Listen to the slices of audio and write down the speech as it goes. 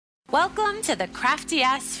Welcome to the Crafty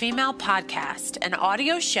Ass Female Podcast, an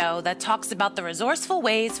audio show that talks about the resourceful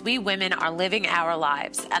ways we women are living our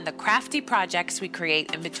lives and the crafty projects we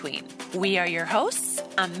create in between. We are your hosts,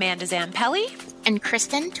 Amanda Zampelli and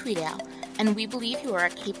Kristen Tweedale, and we believe you are a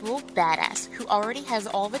capable badass who already has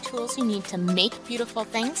all the tools you need to make beautiful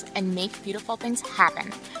things and make beautiful things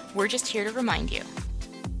happen. We're just here to remind you.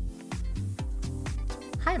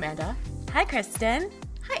 Hi, Amanda. Hi, Kristen.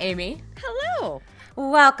 Hi, Amy. Hello.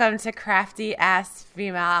 Welcome to Crafty Ass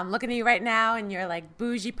Female. I'm looking at you right now in your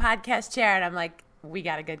bougie podcast chair, and I'm like, we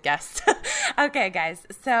got a good guest. Okay, guys.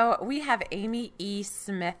 So we have Amy E.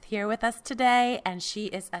 Smith here with us today, and she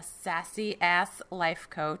is a sassy ass life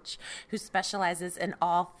coach who specializes in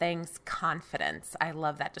all things confidence. I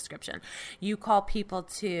love that description. You call people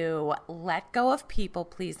to let go of people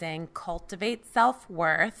pleasing, cultivate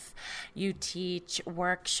self-worth. You teach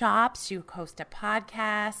workshops, you host a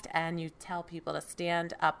podcast, and you tell people to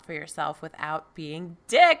stand up for yourself without being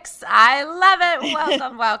dicks. I love it.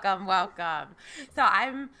 Welcome, welcome, welcome. So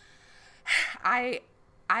I'm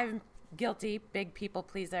guilty, big people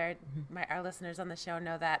pleaser. Our listeners on the show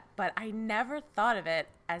know that, but I never thought of it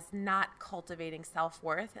as not cultivating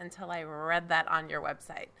self-worth until I read that on your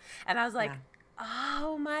website. And I was like,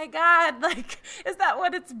 oh my God, is that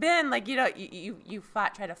what it's been? You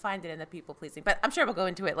try to find it in the people pleasing, but I'm sure we'll go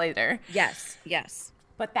into it later. Yes.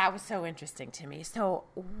 But that was so interesting to me. So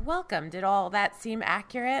welcome. Did all that seem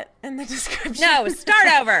accurate in the description? No, start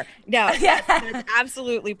over. No, that's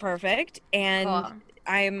absolutely perfect. And cool.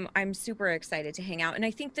 I'm super excited to hang out. And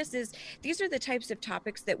I think these are the types of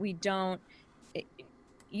topics that you don't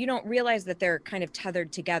realize that they're kind of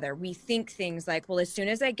tethered together. We think things like, well, as soon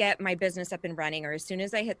as I get my business up and running, or as soon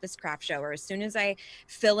as I hit this craft show, or as soon as I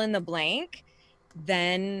fill in the blank,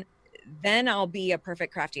 then I'll be a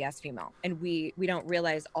perfect crafty ass female. And we don't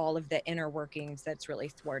realize all of the inner workings that's really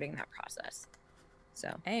thwarting that process.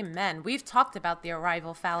 So amen. We've talked about the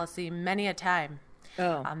arrival fallacy many a time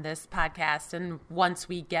on this podcast. And once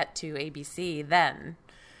we get to ABC, then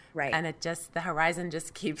right. And the horizon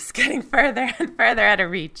just keeps getting further and further out of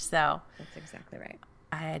reach. So that's exactly right.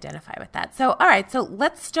 I identify with that. So, all right. So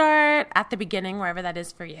let's start at the beginning, wherever that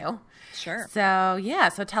is for you. Sure. So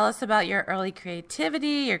tell us about your early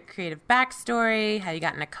creativity, your creative backstory, how you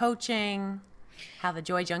got into coaching, how the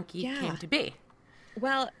Joy Junkie came to be.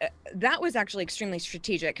 Well, that was actually extremely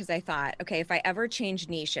strategic because I thought, okay, if I ever change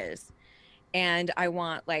niches and I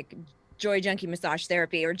want Joy Junkie massage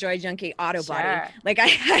therapy or Joy Junkie auto body,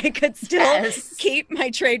 I could still keep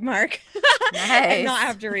my trademark and not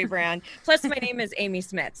have to rebrand. Plus my name is Amy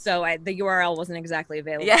Smith, so the URL wasn't exactly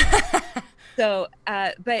available. Yeah. So,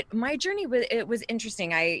 but my journey was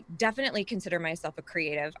interesting. I definitely consider myself a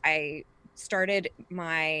creative. I started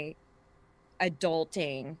my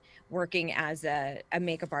adulting working as a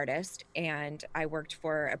makeup artist, and I worked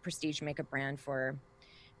for a prestige makeup brand for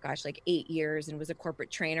 8 years and was a corporate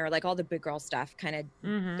trainer, all the big girl stuff, kind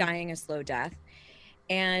of dying a slow death.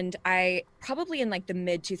 And I probably in the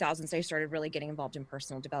mid 2000s, I started really getting involved in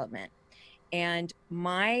personal development. And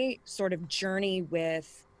my sort of journey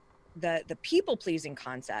with the people pleasing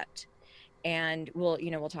concept, and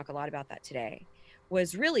we'll talk a lot about that today,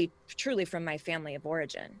 was really truly from my family of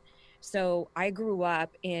origin. So I grew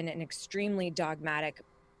up in an extremely dogmatic,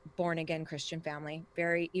 born again Christian family,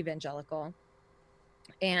 very evangelical.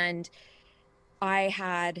 And I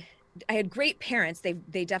had great parents.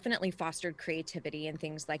 They definitely fostered creativity and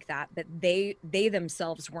things like that, but they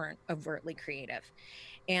themselves weren't overtly creative.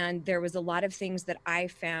 And there was a lot of things that I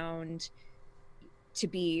found to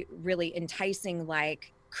be really enticing,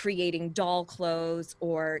 like creating doll clothes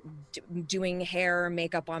or doing hair or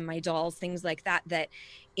makeup on my dolls, things like that, that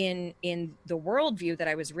in the worldview that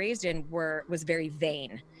I was raised in was very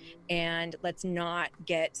vain. And let's not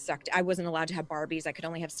get sucked. I wasn't allowed to have Barbies. I could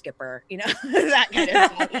only have Skipper, that kind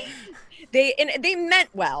of stuff. They meant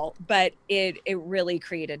well, but it really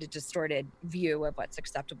created a distorted view of what's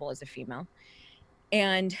acceptable as a female.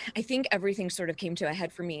 And I think everything sort of came to a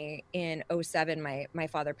head for me in 2007. My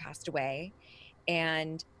father passed away.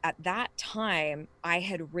 And at that time, I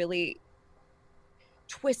had really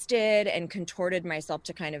twisted and contorted myself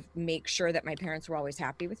to kind of make sure that my parents were always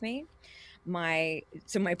happy with me. My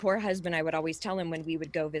poor husband, I would always tell him when we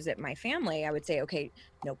would go visit my family, I would say, okay,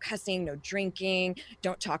 no cussing, no drinking,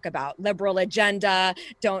 don't talk about liberal agenda,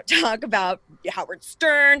 don't talk about Howard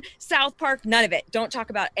Stern, South Park, none of it. Don't talk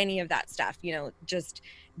about any of that stuff, just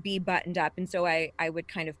be buttoned up. And so I would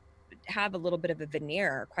kind of have a little bit of a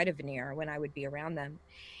veneer, quite a veneer, when I would be around them.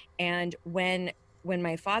 And when when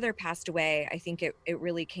my father passed away, I think it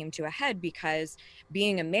really came to a head because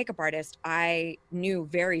being a makeup artist, I knew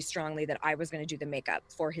very strongly that I was going to do the makeup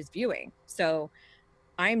for his viewing. So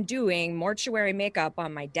I'm doing mortuary makeup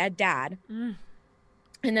on my dead dad.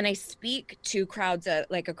 And then I speak to crowds,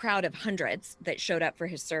 like a crowd of hundreds that showed up for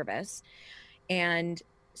his service. And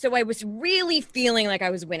so I was really feeling like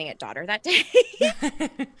I was winning at daughter that day,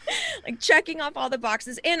 like checking off all the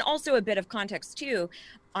boxes. And also a bit of context too.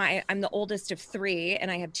 I'm the oldest of 3, and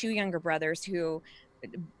I have 2 younger brothers who,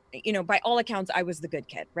 you know, by all accounts, I was the good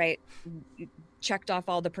kid, right? Checked off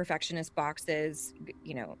all the perfectionist boxes,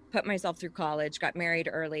 you know, put myself through college, got married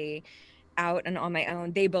early, out and on my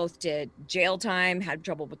own. They both did jail time, had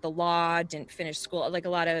trouble with the law, didn't finish school, like a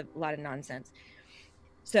lot of nonsense.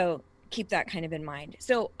 So keep that kind of in mind.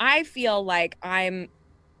 So I feel like I'm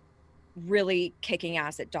really kicking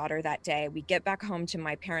ass at daughter that day. We get back home to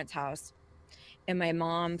my parents' house, and my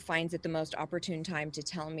mom finds it the most opportune time to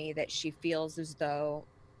tell me that she feels as though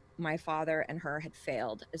my father and her had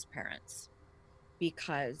failed as parents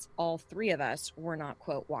because all 3 of us were not,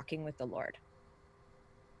 quote, walking with the Lord.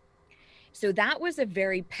 So that was a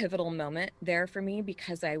very pivotal moment there for me,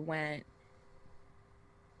 because I went,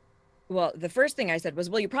 well, the first thing I said was,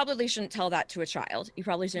 well, you probably shouldn't tell that to a child. You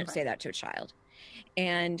probably shouldn't say that to a child.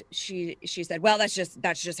 And she said, well, that's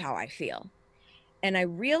just how I feel. And I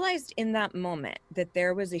realized in that moment that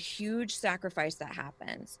there was a huge sacrifice that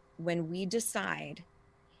happens when we decide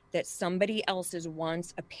that somebody else's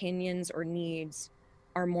wants, opinions, or needs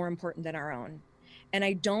are more important than our own. And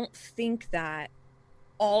I don't think that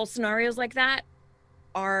all scenarios like that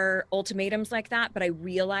are ultimatums like that, but I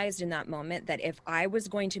realized in that moment that if I was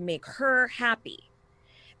going to make her happy,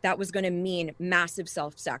 that was going to mean massive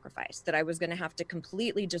self-sacrifice, that I was going to have to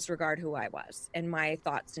completely disregard who I was and my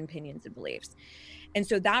thoughts and opinions and beliefs. And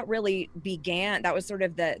so that really that was sort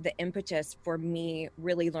of the impetus for me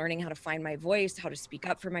really learning how to find my voice, how to speak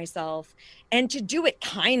up for myself, and to do it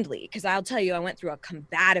kindly. Because I'll tell you, I went through a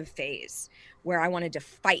combative phase where I wanted to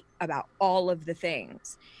fight about all of the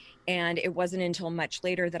things. And it wasn't until much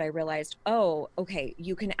later that I realized, oh, okay,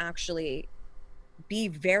 you can actually be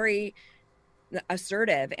very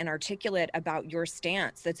assertive and articulate about your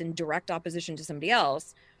stance that's in direct opposition to somebody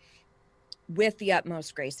else with the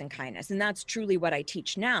utmost grace and kindness. And that's truly what I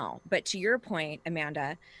teach now. But to your point,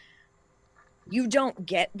 Amanda, you don't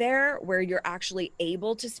get there where you're actually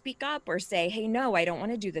able to speak up or say, hey, no, I don't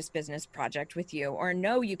want to do this business project with you, or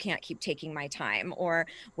no, you can't keep taking my time, or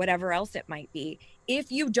whatever else it might be,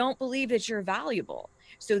 if you don't believe that you're valuable.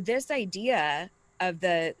 So this idea of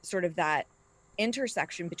the sort of that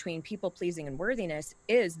intersection between people pleasing and worthiness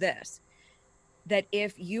is this, that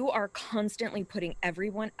if you are constantly putting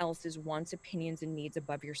everyone else's wants, opinions, and needs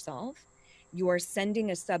above yourself, you are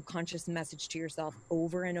sending a subconscious message to yourself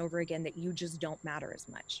over and over again that you just don't matter as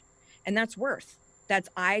much. And that's worth. That's,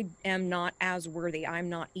 I am not as worthy. I'm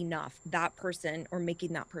not enough. That person, or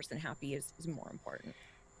making that person happy, is more important.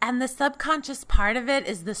 And the subconscious part of it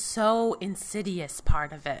is the so insidious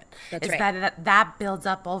part of it. That's right. That builds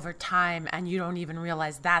up over time, and you don't even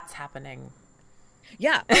realize that's happening.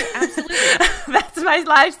 Yeah, absolutely. That's my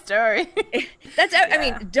life story. I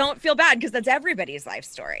mean, don't feel bad, because that's everybody's life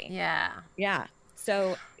story. Yeah.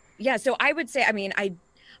 So I would say, I mean,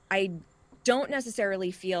 I don't necessarily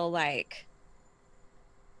feel like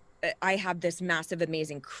I have this massive,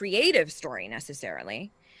 amazing creative story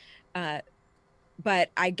necessarily.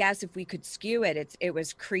 But I guess if we could skew it, it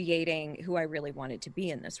was creating who I really wanted to be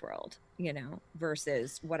in this world, you know,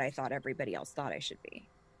 versus what I thought everybody else thought I should be.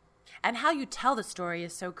 And how you tell the story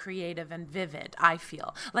is so creative and vivid, I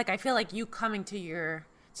feel. Like, I feel like you coming to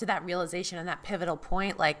that realization and that pivotal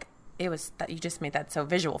point, like, it was that you just made that so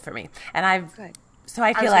visual for me. And I feel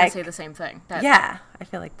like... I was going to say the same thing. I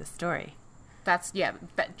feel like the story. That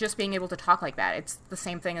just being able to talk like that, it's the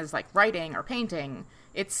same thing as, like, writing or painting.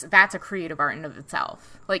 That's a creative art in of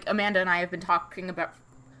itself. Like, Amanda and I have been talking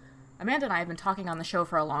on the show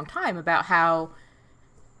for a long time about how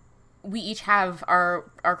we each have our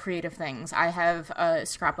creative things. I have a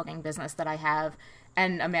scrapbooking business that I have,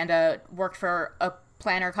 and Amanda worked for a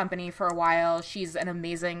planner company for a while. She's an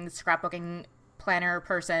amazing scrapbooking planner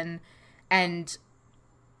person, and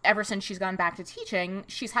ever since she's gone back to teaching,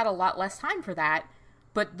 she's had a lot less time for that.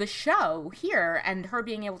 But the show here and her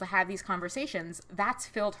being able to have these conversations, that's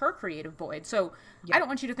filled her creative void. So I don't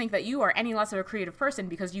want you to think that you are any less of a creative person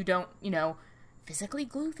because you don't, physically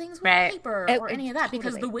glue things with paper or any of that. Totally.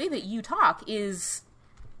 Because the way that you talk is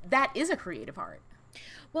a creative art.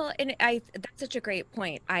 Well, and that's such a great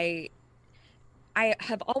point. I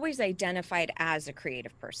have always identified as a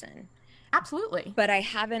creative person. Absolutely. But I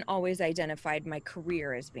haven't always identified my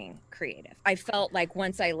career as being creative. I felt like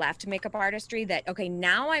once I left makeup artistry that, okay,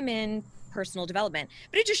 now I'm in personal development,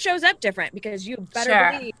 but it just shows up different because you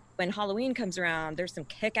better believe when Halloween comes around, there's some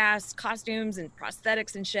kick-ass costumes and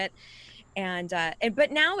prosthetics and shit.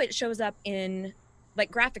 But now it shows up in like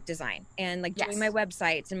graphic design and like doing my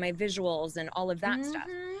websites and my visuals and all of that stuff.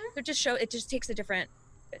 It just takes a different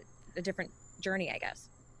journey, I guess.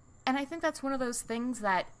 And I think that's one of those things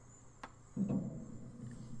that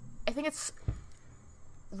I think it's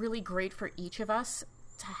really great for each of us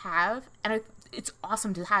to have. And it's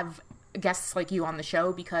awesome to have guests like you on the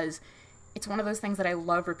show, because it's one of those things that I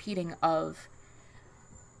love repeating of,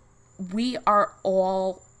 we are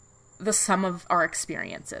all the sum of our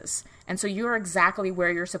experiences. And so you're exactly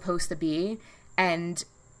where you're supposed to be. And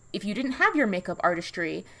if you didn't have your makeup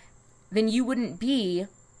artistry, then you wouldn't be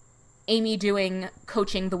Amy doing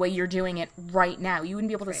coaching the way you're doing it right now. You wouldn't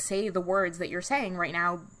be able to say the words that you're saying right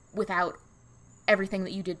now without everything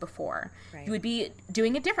that you did before. Right. You would be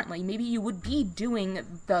doing it differently. Maybe you would be doing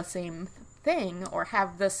the same thing or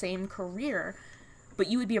have the same career, but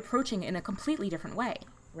you would be approaching it in a completely different way.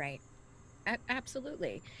 Right.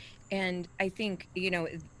 Absolutely. And I think,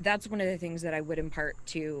 that's one of the things that I would impart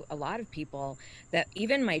to a lot of people, that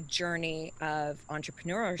even my journey of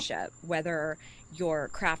entrepreneurship, whether your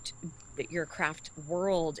craft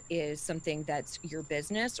world is something that's your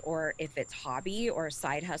business, or if it's hobby or a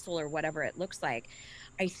side hustle or whatever it looks like,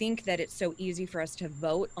 I think that it's so easy for us to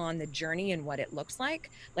vote on the journey and what it looks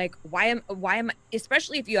like. Like, why am,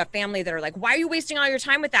 especially if you have family that are like, why are you wasting all your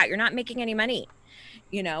time with that? You're not making any money,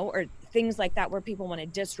 or things like that, where people want to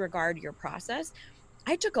disregard your process.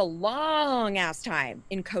 I took a long ass time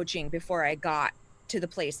in coaching before I got to the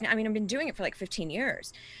place. I mean, I've been doing it for like 15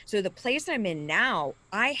 years. So the place I'm in now,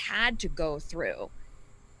 I had to go through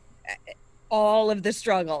all of the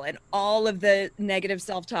struggle and all of the negative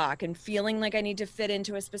self-talk and feeling like I need to fit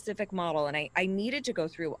into a specific model. And I needed to go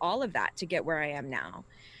through all of that to get where I am now.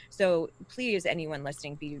 So please, anyone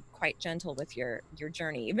listening, be quite gentle with your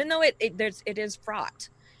journey, even though it is fraught,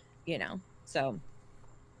 so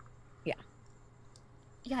yeah.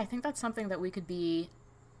 Yeah, I think that's something that we could be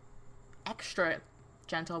extra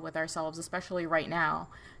gentle with ourselves, especially right now,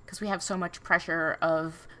 because we have so much pressure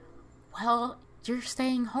of, well, you're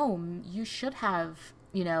staying home. You should have,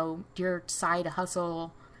 your side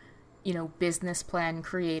hustle, business plan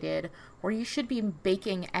created, or you should be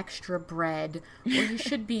baking extra bread, or you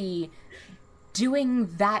should be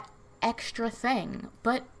doing that extra thing.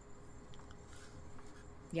 But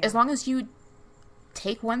as long as you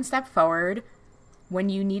take one step forward when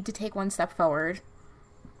you need to take one step forward,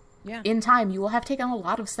 in time, you will have taken a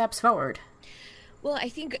lot of steps forward. Well,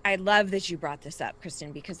 I love that you brought this up,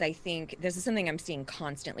 Kristen, because I think this is something I'm seeing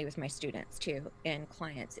constantly with my students too and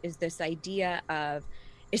clients, is this idea of,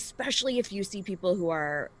 especially if you see people who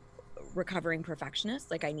are recovering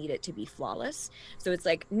perfectionists, like, I need it to be flawless. So it's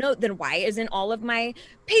like, no, then why isn't all of my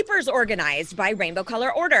papers organized by rainbow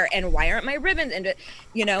color order? And why aren't my ribbons? And,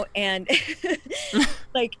 and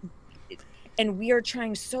like, and we are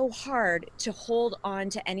trying so hard to hold on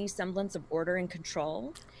to any semblance of order and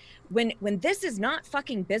control when this is not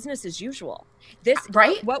fucking business as usual.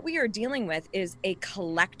 What we are dealing with is a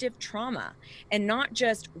collective trauma, and not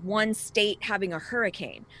just one state having a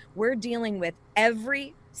hurricane. We're dealing with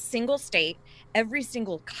every single state, every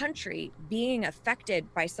single country being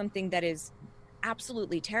affected by something that is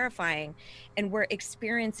absolutely terrifying. And we're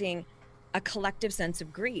experiencing a collective sense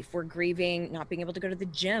of grief. We're grieving not being able to go to the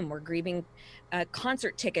gym. We're grieving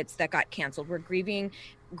concert tickets that got canceled. We're grieving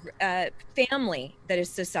family that is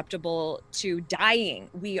susceptible to dying.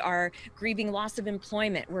 We are grieving loss of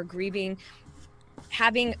employment. We're grieving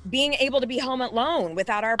being able to be home alone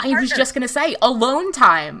without our partner. I was just going to say, alone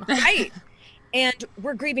time. Right. And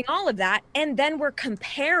we're grieving all of that. And then we're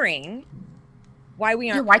comparing why we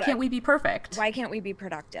aren't. Why can't we be perfect? Why can't we be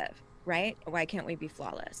productive? Right? Why can't we be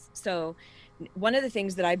flawless? So one of the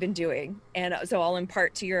things that I've been doing, and so I'll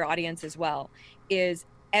impart to your audience as well, is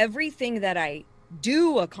everything that I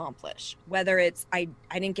do accomplish, whether it's I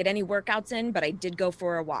didn't get any workouts in, but I did go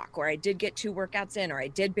for a walk, or I did get 2 workouts in, or I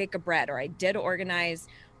did bake a bread, or I did organize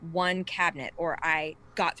one cabinet, or I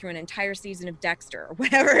got through an entire season of Dexter, or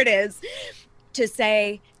whatever it is, to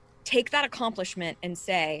say, take that accomplishment and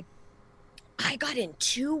say, I got in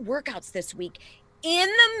 2 workouts this week in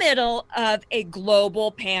the middle of a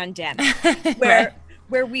global pandemic,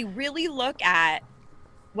 where we really look at,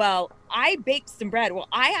 well, I baked some bread. Well,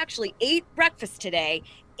 I actually ate breakfast today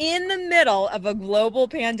in the middle of a global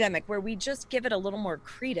pandemic, where we just give it a little more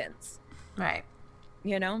credence. Right.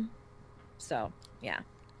 So, yeah.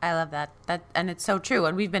 I love that. And it's so true.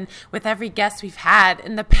 And we've been with every guest we've had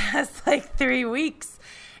in the past like 3 weeks.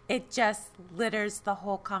 It just litters the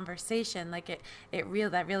whole conversation. Like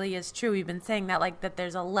that really is true. We've been saying that like that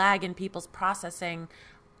there's a lag in people's processing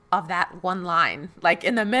of that one line. Like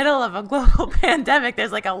in the middle of a global pandemic,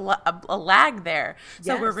 there's like a lag there.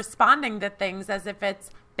 So we're responding to things as if it's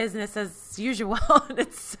business as usual, and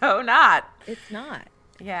it's so not. It's not.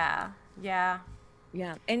 Yeah.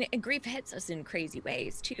 And grief hits us in crazy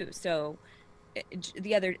ways too. So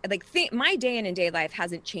my day in and day life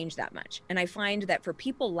hasn't changed that much. And I find that for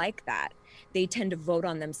people like that, they tend to vote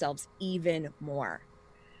on themselves even more.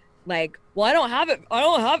 Like, well, I don't have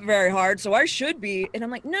it very hard, so I should be. And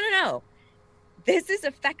I'm like, no. This is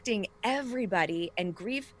affecting everybody, and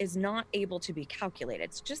grief is not able to be calculated.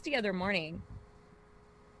 It's just the other morning,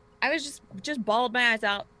 I was just bawled my eyes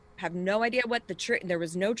out, have no idea what there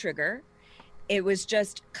was no trigger. It was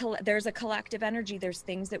just, there's a collective energy. There's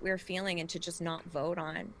things that we're feeling, and to just not vote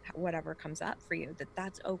on whatever comes up for you,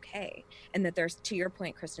 that's okay. And that there's, to your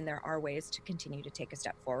point, Kristen, there are ways to continue to take a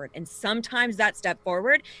step forward. And sometimes that step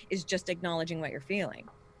forward is just acknowledging what you're feeling.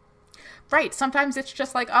 Right. Sometimes it's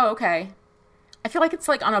just like, oh, okay. I feel like it's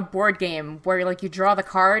like on a board game where like you draw the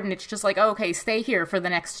card and it's just like, oh, okay, stay here for the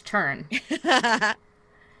next turn.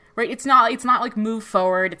 Right, it's not like move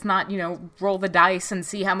forward. It's not, roll the dice and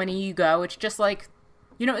see how many you go. It's just like,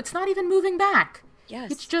 it's not even moving back.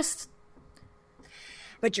 Yes. It's just.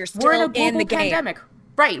 But you're still we're in a global in the pandemic. Game.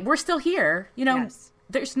 Right, we're still here. Yes.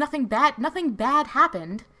 There's nothing bad. Nothing bad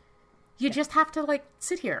happened. You just have to like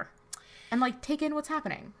sit here and like take in what's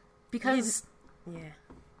happening because.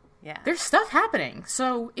 Yeah. There's stuff happening.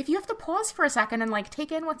 So if you have to pause for a second and like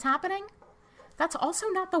take in what's happening, that's also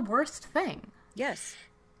not the worst thing. Yes.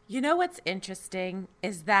 You know what's interesting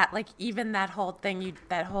is that like even that whole thing,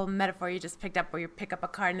 that whole metaphor you just picked up where you pick up a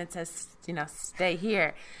card and it says, stay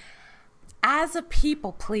here. As a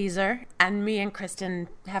people pleaser, and me and Kristen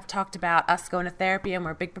have talked about us going to therapy and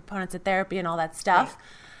we're big proponents of therapy and all that stuff. Right.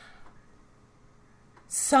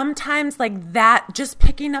 Sometimes like that, just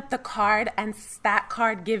picking up the card and that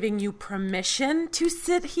card giving you permission to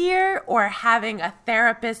sit here, or having a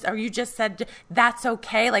therapist, or you just said, that's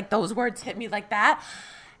okay. Like those words hit me like that.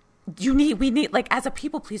 We need, like as a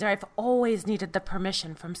people pleaser, I've always needed the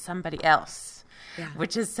permission from somebody else,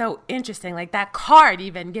 which is so interesting. Like that card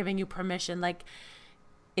even giving you permission, like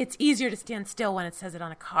it's easier to stand still when it says it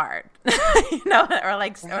on a card, or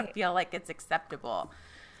like, right. Or feel like it's acceptable.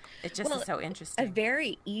 It just is so interesting.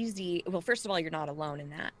 First of all, you're not alone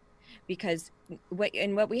in that, because what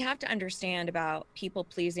we have to understand about people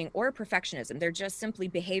pleasing or perfectionism, they're just simply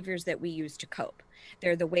behaviors that we use to cope.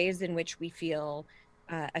 They're the ways in which we feel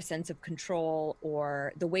a sense of control,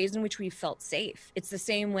 or the ways in which we felt safe. It's the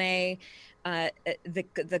same way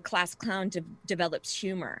the class clown develops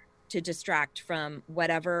humor to distract from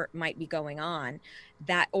whatever might be going on,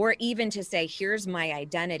 or even to say, here's my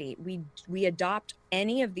identity. We adopt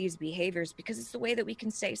any of these behaviors because it's the way that we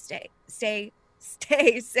can stay safe.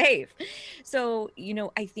 So,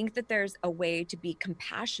 I think that there's a way to be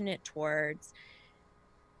compassionate towards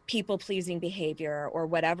people-pleasing behavior, or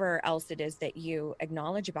whatever else it is that you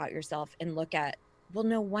acknowledge about yourself, and look at, well,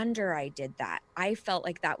 no wonder I did that. I felt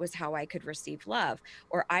like that was how I could receive love,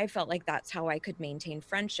 or I felt like that's how I could maintain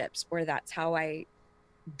friendships, or that's how I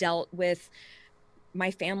dealt with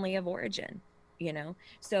my family of origin,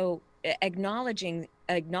 So acknowledging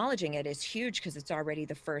it is huge, because it's already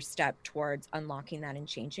the first step towards unlocking that and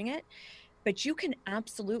changing it. But you can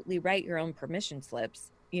absolutely write your own permission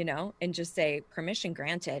slips, and just say, permission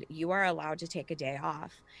granted. You are allowed to take a day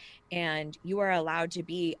off, and you are allowed to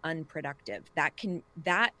be unproductive.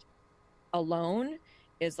 That alone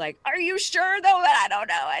is like, are you sure though? I don't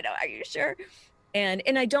know. Are you sure? And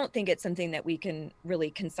I don't think it's something that we can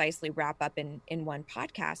really concisely wrap up in one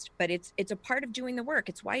podcast, but it's a part of doing the work.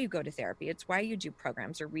 It's why you go to therapy. It's why you do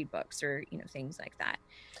programs or read books, or, things like that,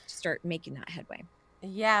 to start making that headway.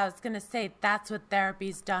 Yeah, I was going to say, that's what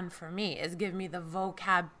therapy's done for me, is give me the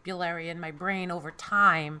vocabulary in my brain over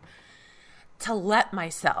time to let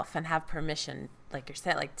myself and have permission, like you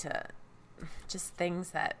said, like to just things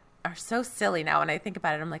that are so silly now. When I think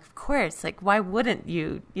about it, I'm like, of course, like, why wouldn't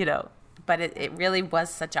you, but it really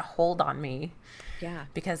was such a hold on me. Yeah.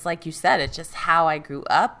 Because like you said, it's just how I grew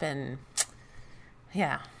up, and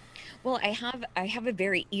yeah. Well, I have a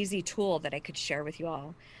very easy tool that I could share with you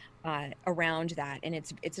all around that, and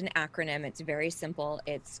it's an acronym. It's very simple.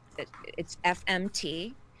 It's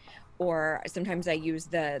FMT, or sometimes I use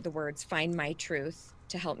the words find my truth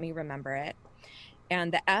to help me remember it.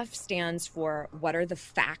 And the F stands for, what are the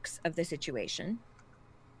facts of the situation,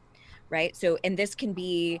 right? So, and this can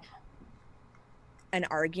be an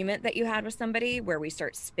argument that you had with somebody where we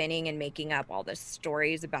start spinning and making up all the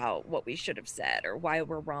stories about what we should have said or why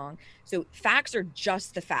we're wrong. So facts are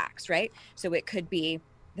just the facts, right? So it could be,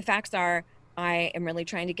 the facts are, I am really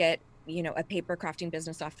trying to get, a paper crafting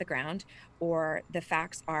business off the ground, or the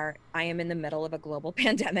facts are, I am in the middle of a global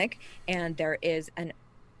pandemic and there is an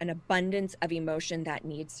abundance of emotion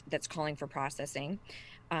that's calling for processing.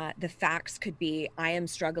 The facts could be, I am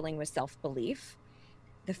struggling with self-belief.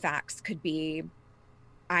 The facts could be,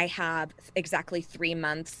 I have exactly 3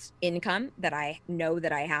 months income that I know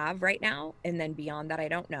that I have right now. And then beyond that, I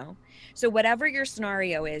don't know. So whatever your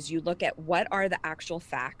scenario is, you look at what are the actual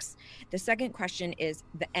facts. The second question is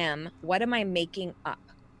the M, what am I making up?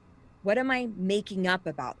 What am I making up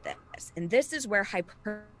about this? And this is where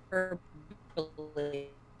hyperbole,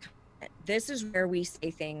 this is where we say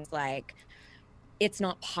things like, it's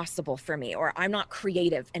not possible for me, or I'm not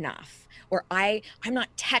creative enough, or I'm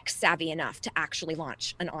not tech savvy enough to actually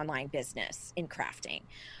launch an online business in crafting.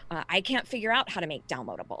 I can't figure out how to make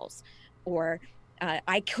downloadables, or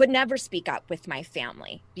I could never speak up with my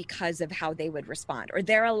family because of how they would respond, or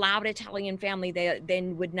they're a loud Italian family,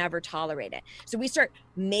 they would never tolerate it. So we start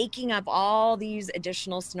making up all these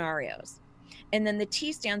additional scenarios. And then the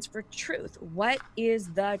T stands for truth. What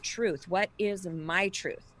is the truth? What is my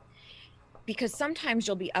truth? Because sometimes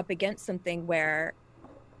you'll be up against something where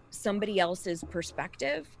somebody else's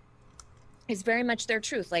perspective is very much their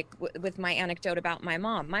truth. Like with my anecdote about my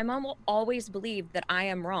mom will always believe that I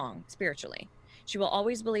am wrong spiritually. She will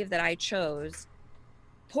always believe that I chose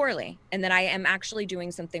poorly and that I am actually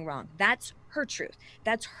doing something wrong. That's her truth.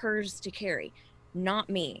 That's hers to carry, not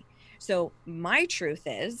me. So my truth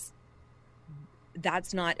is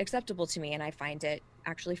that's not acceptable to me, and I find it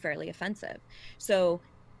actually fairly offensive. So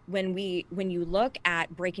when you look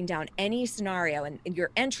at breaking down any scenario, and your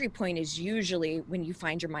entry point is usually when you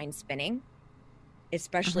find your mind spinning,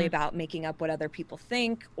 especially about making up what other people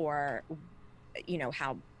think, or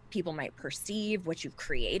how people might perceive what you've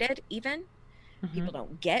created. Even people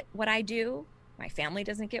don't get what I do, my family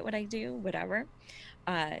doesn't get what I do, whatever,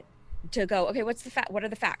 to go, okay, what are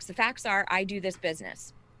the facts? The facts are, I do this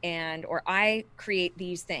business, or I create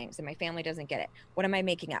these things and my family doesn't get it. What am I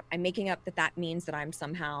making up? I'm making up that means that I'm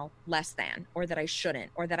somehow less than, or that I shouldn't,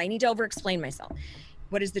 or that I need to over explain myself.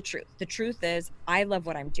 What is the truth? The truth is, I love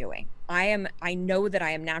what I'm doing. I know that I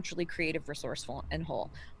am naturally creative, resourceful, and whole.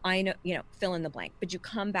 I know, fill in the blank, but you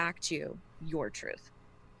come back to your truth.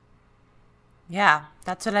 Yeah,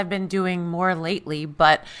 that's what I've been doing more lately,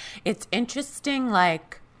 but it's interesting,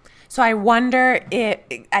 so I wonder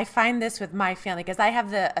I find this with my family, because I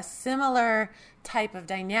have a similar type of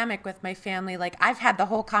dynamic with my family. Like, I've had the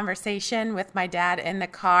whole conversation with my dad in the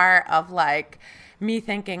car of me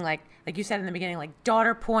thinking like you said in the beginning,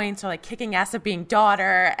 daughter points, or kicking ass at being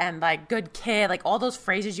daughter, and good kid, all those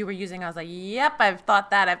phrases you were using. I was like, yep, I've thought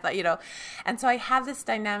that. I've thought, and so I have this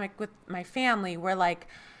dynamic with my family where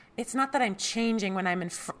it's not that I'm changing when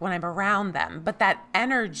I'm around them, but that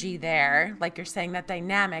energy there, like you're saying, that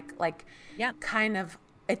dynamic, kind of,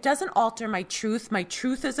 it doesn't alter my truth. My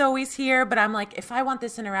truth is always here, but I'm if I want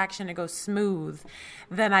this interaction to go smooth,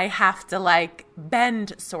 then I have to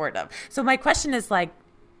bend, sort of. So my question is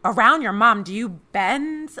around your mom, do you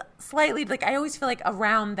bend slightly? I always feel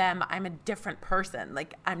around them, I'm a different person.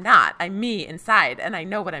 I'm not. I'm me inside, and I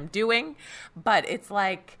know what I'm doing, but it's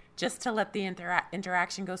just to let the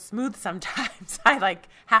interaction go smooth sometimes, I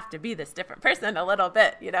have to be this different person a little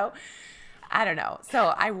bit, I don't know.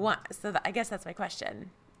 So I guess that's my question.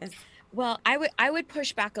 Well, I would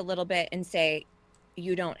push back a little bit and say,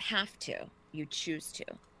 you don't have to, you choose to.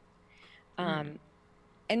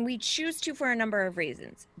 And we choose to for a number of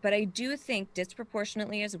reasons, but I do think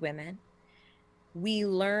disproportionately as women, we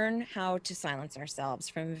learn how to silence ourselves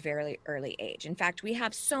from a very early age. In fact, we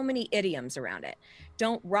have so many idioms around it.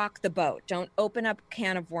 Don't rock the boat. Don't open up a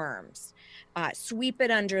can of worms. Sweep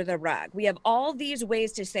it under the rug. We have all these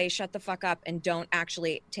ways to say, shut the fuck up, and don't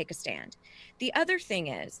actually take a stand. The other thing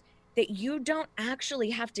is that you don't actually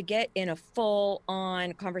have to get in a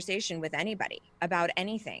full-on conversation with anybody about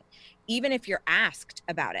anything, even if you're asked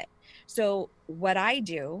about it. So what I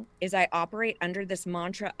do is I operate under this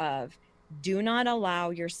mantra of, do not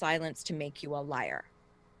allow your silence to make you a liar.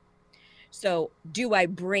 So do I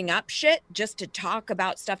bring up shit just to talk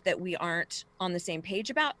about stuff that we aren't on the same page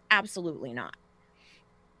about? Absolutely not.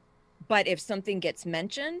 But if something gets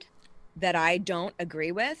mentioned that I don't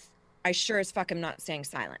agree with, I sure as fuck am not staying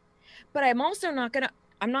silent. But I'm also I'm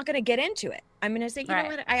not gonna get into it. I'm gonna say, you know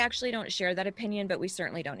what, I actually don't share that opinion, but we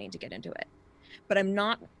certainly don't need to get into it. But I'm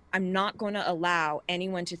not going to allow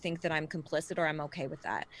anyone to think that I'm complicit or I'm okay with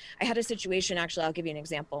that. I had a situation, actually, I'll give you an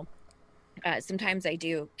example. sometimes I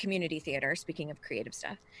do community theater, speaking of creative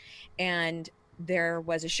stuff. And there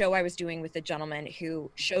was a show I was doing with a gentleman who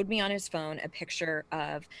showed me on his phone a picture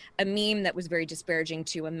of a meme that was very disparaging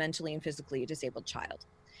to a mentally and physically disabled child.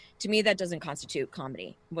 To me, that doesn't constitute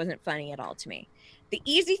comedy. It wasn't funny at all to me. The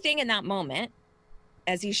easy thing in that moment,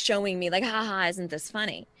 as he's showing me like, haha, isn't this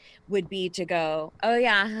funny, would be to go, oh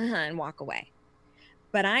yeah, and walk away.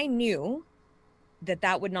 But I knew that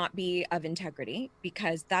that would not be of integrity,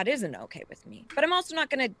 because that isn't okay with me. But I'm also not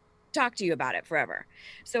going to talk to you about it forever.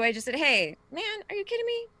 So I just said, hey, man, are you kidding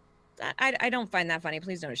me? I don't find that funny.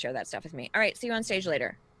 Please don't share that stuff with me. All right, see you on stage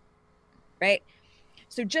later. Right?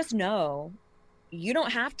 So just know you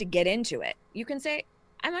don't have to get into it. You can say,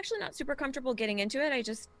 I'm actually not super comfortable getting into it. I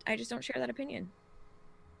just don't share that opinion.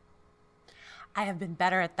 I have been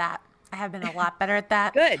better at that. I have been a lot better at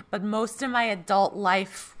that. Good. But most of my adult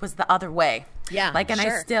life was the other way. Yeah. Like, and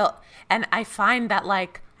sure. I find that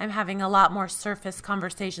like I'm having a lot more surface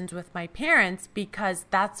conversations with my parents, because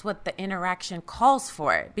that's what the interaction calls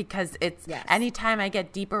for. Because it's anytime I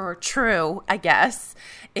get deeper or true, I guess,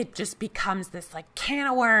 it just becomes this like can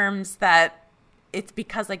of worms that it's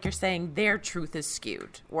because, like you're saying, their truth is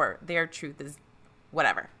skewed or their truth is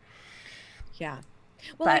whatever. Yeah.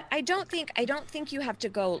 Well, but I don't think you have to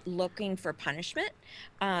go looking for punishment.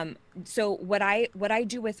 So what I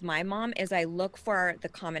do with my mom is I look for the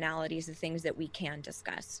commonalities, the things that we can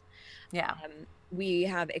discuss. Yeah. We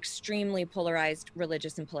have extremely polarized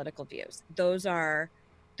religious and political views. Those are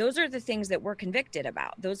the things that we're convicted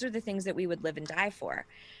about. Those are the things that we would live and die for.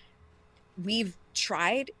 We've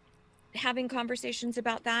tried having conversations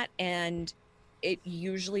about that, and it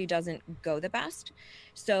usually doesn't go the best.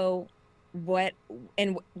 So what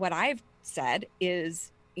I've said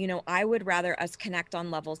is, I would rather us connect on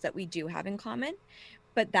levels that we do have in common,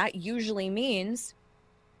 but that usually means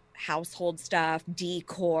household stuff,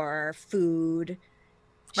 decor, food,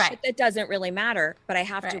 right. Shit that doesn't really matter. But I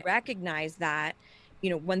have to recognize that,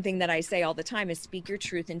 one thing that I say all the time is speak your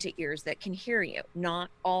truth into ears that can hear you. Not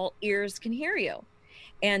all ears can hear you.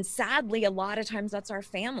 And sadly, a lot of times that's our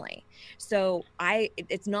family. So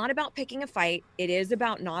it's not about picking a fight. It is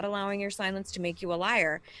about not allowing your silence to make you a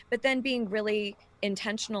liar, but then being really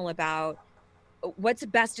intentional about what's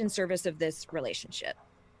best in service of this relationship.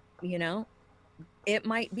 It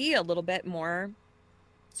might be a little bit more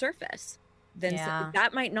surface than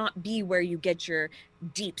that might not be where you get your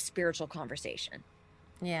deep spiritual conversation.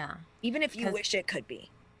 Yeah. Even if you wish it could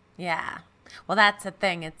be. Yeah. Well, that's the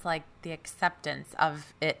thing. It's like the acceptance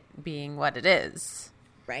of it being what it is.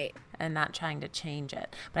 Right. And not trying to change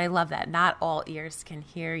it. But I love that. Not all ears can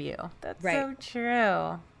hear you. That's so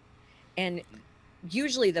true. And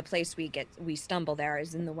usually the place we stumble there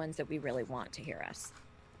is in the ones that we really want to hear us.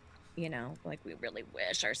 Like we really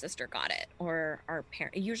wish our sister got it, or our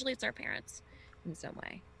parent. Usually it's our parents in some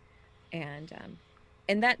way. And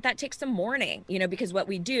that takes some mourning, because what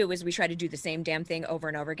we do is we try to do the same damn thing over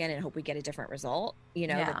and over again and hope we get a different result,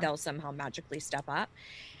 that they'll somehow magically step up,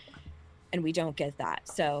 and we don't get that.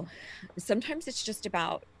 So sometimes it's just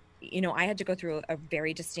about, I had to go through a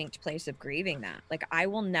very distinct place of grieving that. Like, I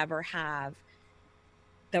will never have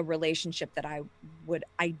the relationship that I would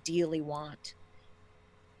ideally want,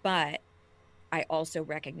 but I also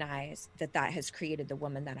recognize that has created the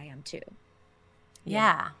woman that I am too.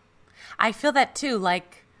 Yeah. I feel that too.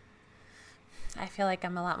 Like, I feel like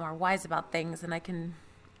I'm a lot more wise about things, and I can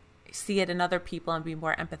see it in other people and be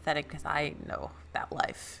more empathetic because I know that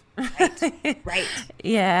life. Right.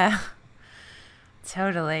 Yeah.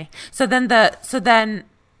 Totally. So then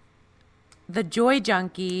the Joy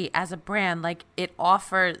Junkie as a brand, like it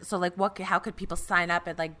offers, so like how could people sign up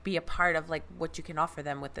and like be a part of like what you can offer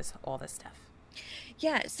them with all this stuff?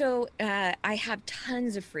 Yeah, so I have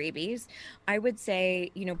tons of freebies. I would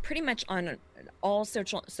say, pretty much on all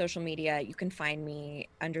social media, you can find me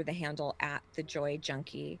under the handle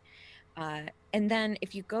 @thejoyjunkie. And then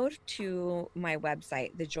if you go to my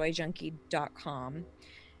website, thejoyjunkie.com,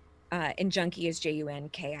 and junkie is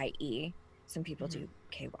JUNKIE. Some people do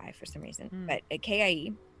KY for some reason, but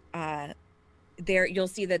KIE. There you'll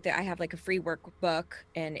see that I have like a free workbook,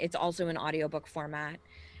 and it's also an audiobook format.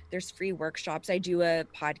 There's free workshops. I do a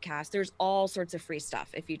podcast. There's all sorts of free stuff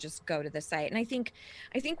if you just go to the site. And I think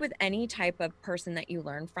with any type of person that you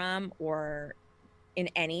learn from, or in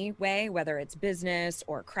any way, whether it's business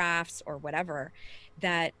or crafts or whatever,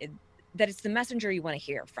 that it's the messenger you want to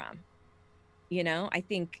hear from. I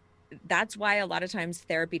think that's why a lot of times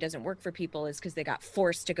therapy doesn't work for people, is because they got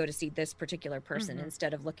forced to go to see this particular person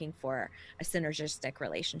instead of looking for a synergistic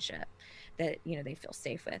relationship that, you know, they feel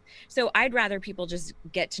safe with. So I'd rather people just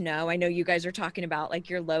get to know. I know you guys are talking about like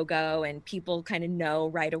your logo, and people kind of know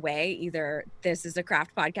right away, either this is a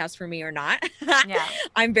craft podcast for me or not. Yeah.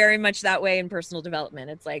 I'm very much that way in personal development.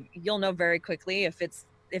 It's like, you'll know very quickly if it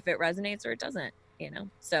resonates or it doesn't. You know,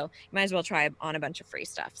 so you might as well try on a bunch of free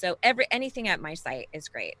stuff. So anything at my site is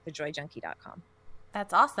great, thejoyjunkie.com.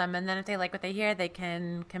 That's awesome. And then if they like what they hear, they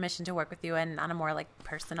can commission to work with you and on a more like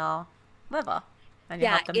personal level, and you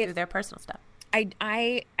help them through their personal stuff.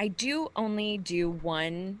 I do only do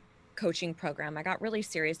one coaching program. I got really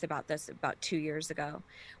serious about this about 2 years ago,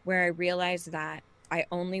 where I realized that I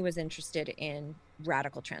only was interested in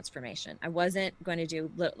radical transformation. I wasn't going to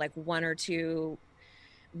do like 1 or 2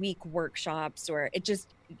 week workshops, or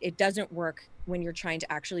it doesn't work when you're trying to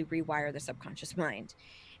actually rewire the subconscious mind.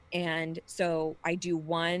 And so I do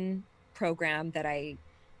one program that I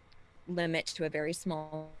limit to a very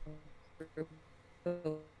small group.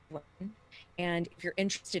 And if you're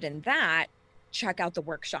interested in that, check out the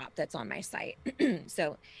workshop that's on my site.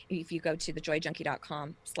 So if you go to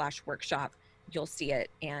thejoyjunkie.com/workshop, you'll see it,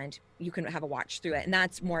 and you can have a watch through it. And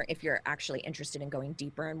that's more if you're actually interested in going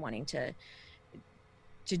deeper and wanting to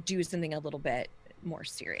do something a little bit more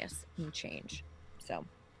serious and change. So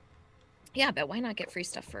yeah, but why not get free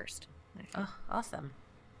stuff first? Oh, awesome.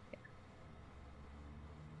 Yeah.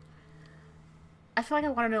 I feel like I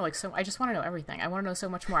want to know, like, so I just want to know everything. I want to know so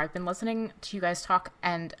much more. I've been listening to you guys talk,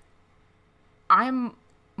 and I'm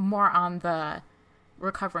more on the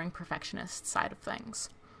recovering perfectionist side of things.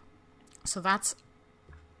 So that's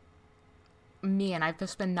me, and I've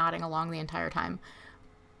just been nodding along the entire time.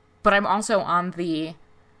 But I'm also on the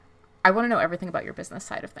I want to know everything about your business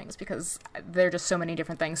side of things, because there are just so many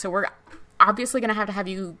different things. So we're obviously going to have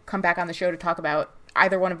you come back on the show to talk about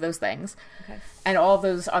either one of those things, and all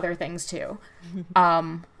those other things too.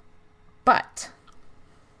 But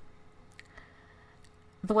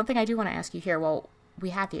the one thing I do want to ask you here, while we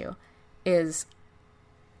have you, is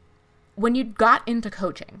when you got into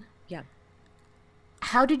coaching,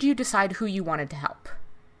 how did you decide who you wanted to help?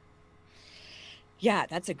 Yeah,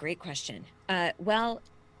 that's a great question. Well,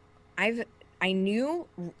 I knew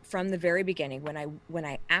from the very beginning, when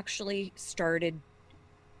I actually started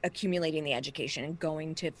accumulating the education and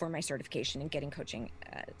going for my certification and getting coaching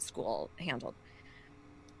school handled,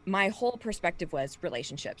 my whole perspective was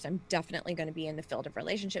relationships. I'm definitely going to be in the field of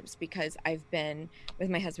relationships, because I've been with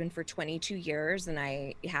my husband for 22 years, and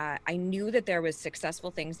I knew that there was successful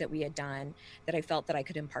things that we had done that I felt that I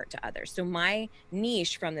could impart to others. So my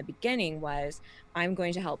niche from the beginning was, I'm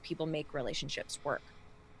going to help people make relationships work.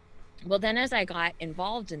 Well, then as I got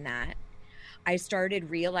involved in that, I started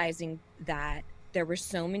realizing that there were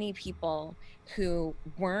so many people who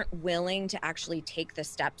weren't willing to actually take the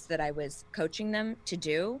steps that I was coaching them to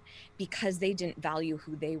do, because they didn't value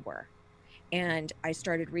who they were. And I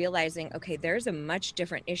started realizing, okay, there's a much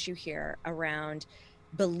different issue here around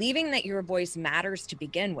believing that your voice matters to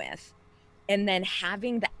begin with, and then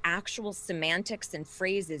having the actual semantics and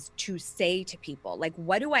phrases to say to people. Like,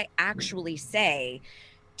 what do I actually say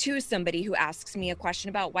to somebody who asks me a question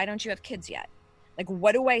about, why don't you have kids yet? Like,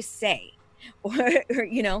 what do I say? Or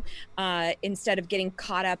you know, instead of getting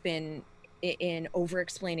caught up in over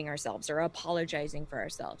explaining ourselves or apologizing for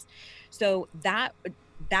ourselves. So that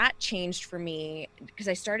changed for me, because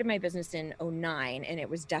I started my business in 2009, and it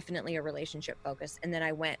was definitely a relationship focus. And then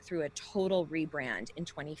I went through a total rebrand in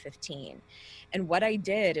 2015. And what I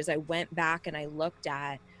did is I went back and I looked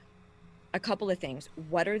at a couple of things.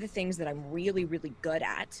 What are the things that I'm really, really good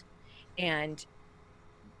at? And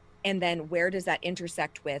then where does that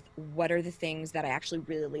intersect with what are the things that I actually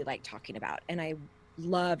really like talking about? And I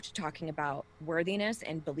loved talking about worthiness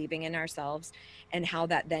and believing in ourselves, and how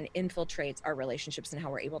that then infiltrates our relationships and how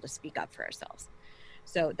we're able to speak up for ourselves.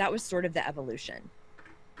 So that was sort of the evolution.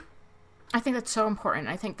 I think that's so important.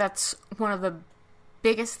 I think that's one of the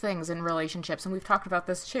biggest things in relationships, and we've talked about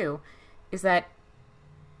this too, is that,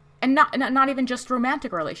 and not even just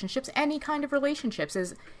romantic relationships, any kind of relationships,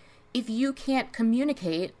 is if you can't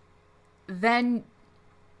communicate, then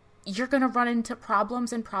you're going to run into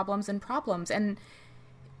problems and problems and problems, and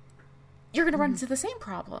you're going to run into the same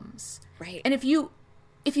problems. Right. And if you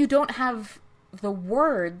don't have the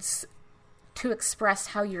words to express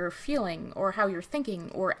how you're feeling or how you're thinking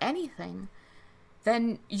or anything,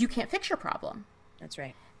 then you can't fix your problem. That's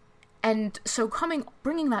right. And so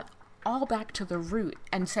bringing that all back to the root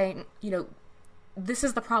and saying, you know, this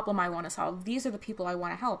is the problem I want to solve. These are the people I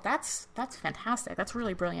want to help. That's fantastic. That's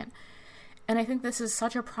really brilliant. And I think this is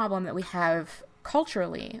such a problem that we have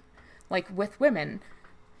culturally, Like with women,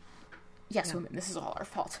 yes, women, this is all our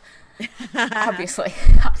fault, obviously.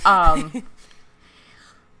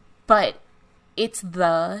 But it's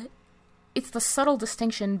the subtle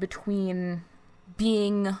distinction between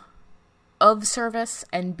being of service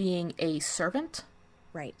and being a servant.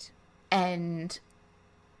 Right. And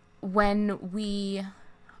when we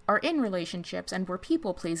are in relationships and we're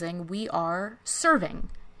people-pleasing, we are serving.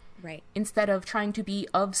 Right. Instead of trying to be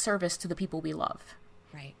of service to the people we love.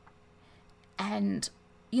 Right. And,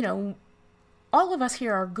 you know, all of us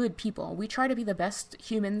here are good people. We try to be the best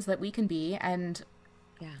humans that we can be, and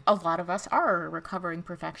a lot of us are recovering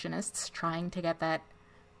perfectionists trying to get that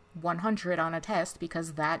 100 on a test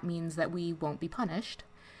because that means that we won't be punished.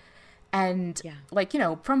 And, like, you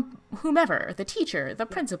know, from whomever, the teacher, the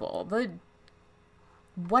principal, the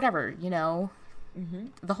whatever, you know,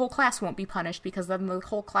 the whole class won't be punished because then the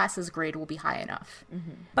whole class's grade will be high enough.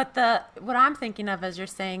 But what I'm thinking of as you're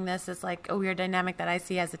saying this is like a weird dynamic that I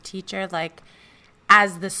see as a teacher. Like,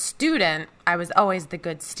 as the student, I was always the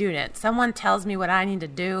good student. Someone tells me what I need to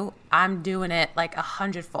do, I'm doing it like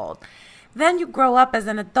 100-fold. Then you grow up as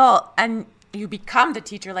an adult and you become the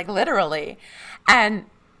teacher, like literally. And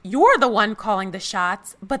you're the one calling the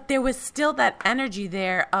shots, but there was still that energy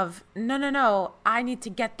there of, no, I need to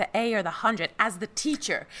get the A or the 100 as the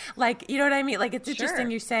teacher. Like, you know what I mean? Like, it's interesting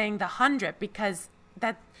you're saying the 100 because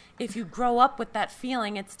that if you grow up with that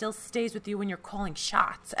feeling, it still stays with you when you're calling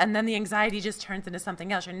shots. And then the anxiety just turns into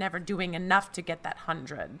something else. You're never doing enough to get that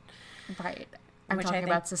 100. Right. I'm talking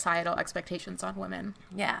about societal expectations on women.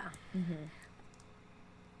 Yeah.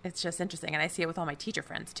 It's just interesting. And I see it with all my teacher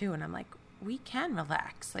friends, too. And I'm like, we can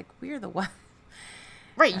relax. Like, we're the ones.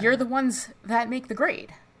 Right. You're the ones that make the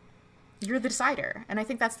grade. You're the decider. And I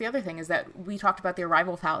think that's the other thing is that we talked about the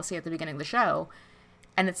arrival fallacy at the beginning of the show.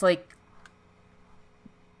 And it's like,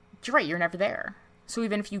 you're right. You're never there. So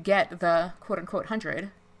even if you get the quote unquote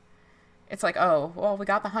 100, it's like, oh, well, we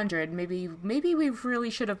got the 100. Maybe we really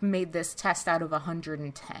should have made this test out of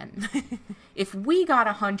 110. If we got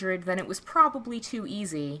 100, then it was probably too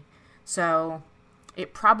easy. So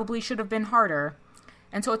it probably should have been harder.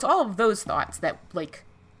 And so it's all of those thoughts that, like,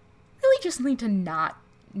 really just need to not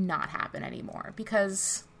happen anymore.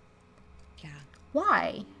 Because,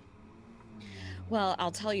 why? Well,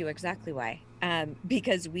 I'll tell you exactly why.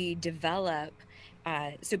 Because we develop,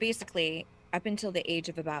 so basically, up until the age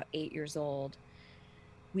of about 8 years old,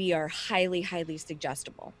 we are highly, highly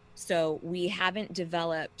suggestible. So we haven't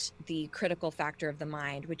developed the critical factor of the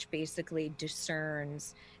mind, which basically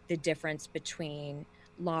discerns the difference between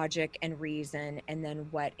logic and reason and then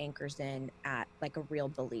what anchors in at like a real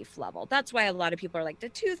belief level. That's why a lot of people are like, the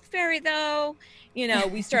tooth fairy though, you know,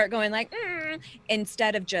 we start going like,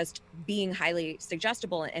 instead of just being highly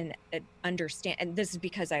suggestible and understand. And this is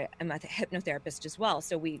because I'm a hypnotherapist as well.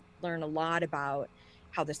 So we learn a lot about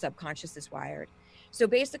how the subconscious is wired. So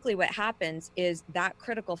basically what happens is that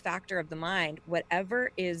critical factor of the mind,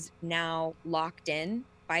 whatever is now locked in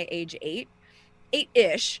by age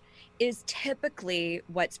 8-ish, is typically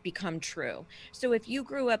what's become true. So if you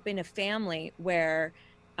grew up in a family where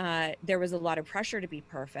there was a lot of pressure to be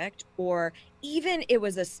perfect, or even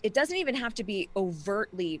it doesn't even have to be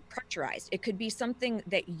overtly pressurized. It could be something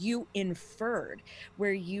that you inferred,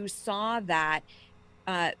 where you saw that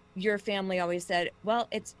your family always said, well,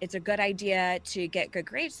 it's a good idea to get good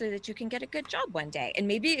grades so that you can get a good job one day. And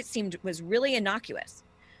maybe it was really innocuous.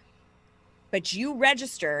 But you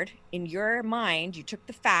registered in your mind, you took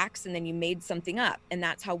the facts and then you made something up. And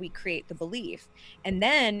that's how we create the belief. And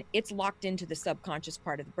then it's locked into the subconscious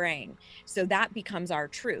part of the brain. So that becomes our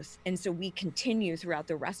truth. And so we continue throughout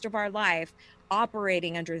the rest of our life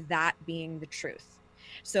operating under that being the truth.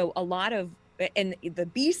 So and the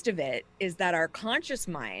beast of it is that our conscious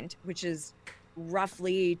mind, which is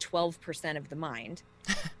roughly 12% of the mind.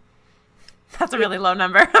 That's a really low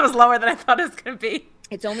number. That was lower than I thought it was going to be.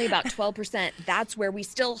 It's only about 12%. That's where we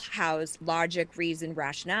still house logic, reason,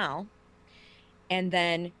 rationale. And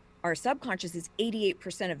then our subconscious is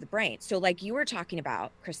 88% of the brain. So like you were talking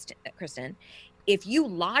about, Kristen, if you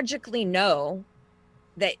logically know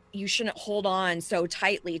that you shouldn't hold on so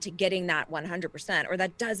tightly to getting that 100%, or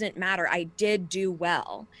that doesn't matter, I did do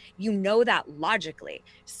well. You know that logically.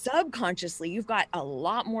 Subconsciously, you've got a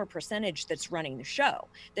lot more percentage that's running the show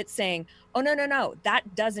that's saying, oh, no,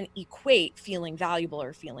 that doesn't equate feeling valuable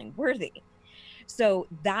or feeling worthy. So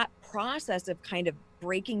that process of kind of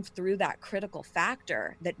breaking through that critical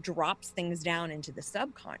factor that drops things down into the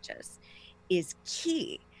subconscious is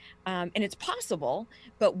key. And it's possible,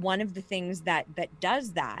 but one of the things that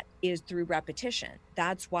does that is through repetition.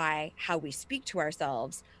 That's why how we speak to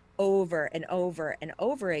ourselves over and over and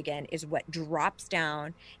over again is what drops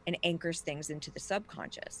down and anchors things into the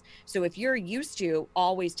subconscious. So if you're used to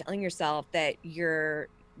always telling yourself that you're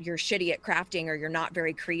shitty at crafting, or you're not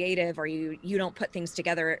very creative, or you don't put things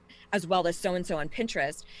together as well as so-and-so on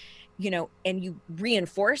Pinterest, and you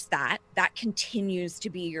reinforce that continues to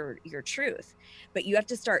be your truth. But you have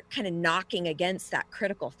to start kind of knocking against that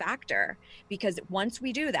critical factor, because once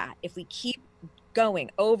we do that, if we keep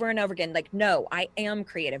going over and over again, like, no, I am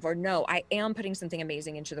creative, or no, I am putting something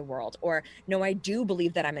amazing into the world, or no, I do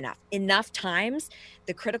believe that I'm enough times,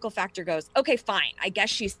 the critical factor goes, okay, fine, I guess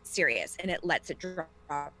she's serious, and it lets it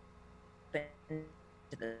drop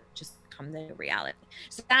into just come the reality.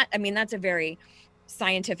 So that's a very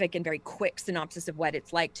scientific and very quick synopsis of what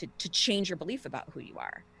it's like to change your belief about who you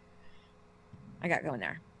are. I got going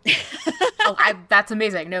there. That's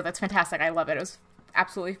amazing. No, that's fantastic. I love it. It was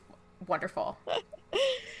absolutely wonderful.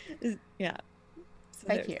 Yeah. So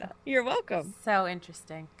thank you. You're welcome. So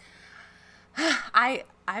interesting. I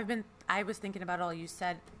was thinking about all you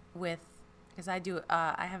said because I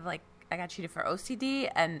got treated for OCD,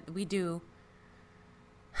 and we do,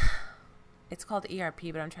 it's called ERP,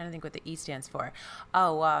 but I'm trying to think what the E stands for.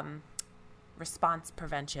 Response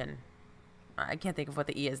prevention. I can't think of what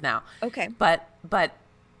the E is now. Okay. But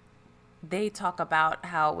they talk about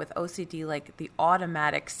how with OCD, like the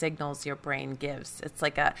automatic signals your brain gives, it's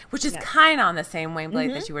like which is kind of on the same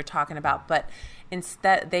wavelength that you were talking about, but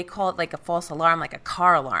instead they call it like a false alarm, like a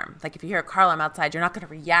car alarm. Like if you hear a car alarm outside, you're not going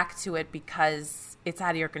to react to it because it's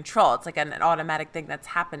out of your control. It's like an automatic thing that's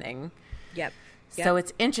happening. Yep. So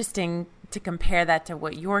it's interesting to compare that to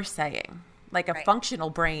what you're saying. Like a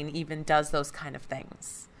functional brain even does those kind of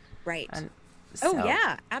things. Right. So,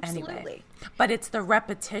 yeah, absolutely. Anyway. But it's the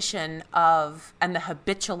repetition and the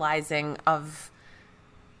habitualizing of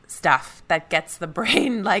stuff that gets the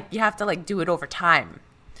brain, like you have to like do it over time.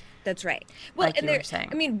 That's right. Well, like and you were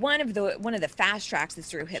saying. one of the fast tracks is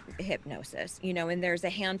through hypnosis, and there's a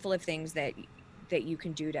handful of things that you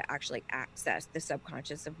can do to actually access the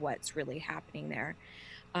subconscious of what's really happening there.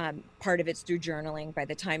 Part of it's through journaling. By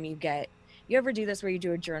the time you ever do this where you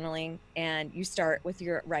do a journaling and you start with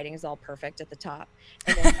your writing is all perfect at the top,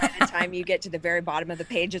 and then by the time you get to the very bottom of the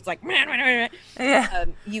page, it's like,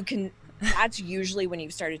 that's usually when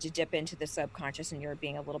you've started to dip into the subconscious and you're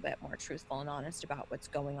being a little bit more truthful and honest about what's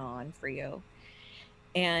going on for you.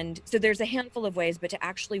 And so there's a handful of ways, but to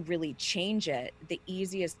actually really change it, the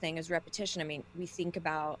easiest thing is repetition. I mean, we think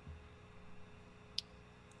about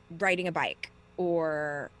riding a bike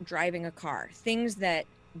or driving a car, things that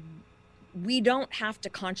we don't have to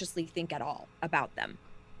consciously think at all about them.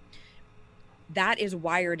 That is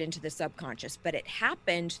wired into the subconscious, but it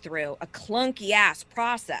happened through a clunky ass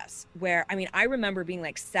process where, I remember being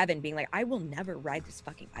like 7, being like, I will never ride this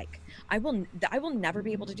fucking bike. I will never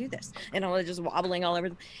be able to do this. And I was just wobbling all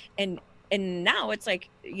over. And now it's like,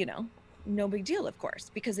 no big deal, of course,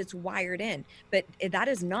 because it's wired in, but that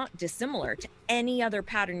is not dissimilar to any other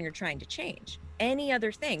pattern you're trying to change, any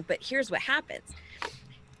other thing. But here's what happens.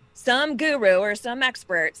 Some guru or some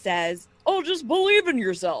expert says, oh, just believe in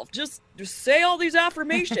yourself. Just say all these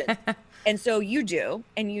affirmations. And so you do,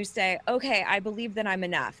 and you say, okay, I believe that I'm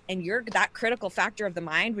enough. And that critical factor of the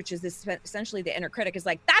mind, which is essentially the inner critic, is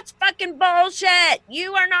like, that's fucking bullshit.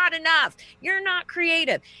 You are not enough. You're not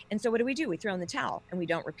creative. And so what do? We throw in the towel and we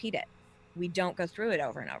don't repeat it. We don't go through it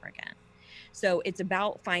over and over again. So it's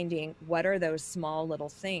about finding what are those small little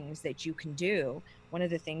things that you can do. One of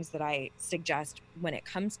the things that I suggest when it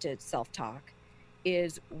comes to self-talk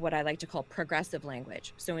is what I like to call progressive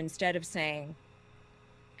language. So instead of saying,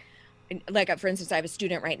 like, for instance, I have a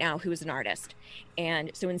student right now who is an artist.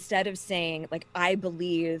 And so instead of saying, like, I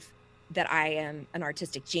believe that I am an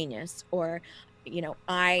artistic genius, or,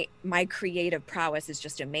 my creative prowess is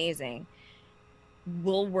just amazing,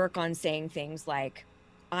 we'll work on saying things like,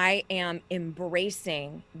 I am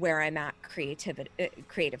embracing where I'm at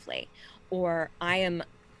creatively, or I am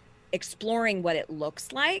exploring what it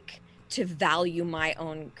looks like to value my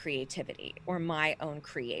own creativity or my own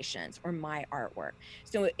creations or my artwork.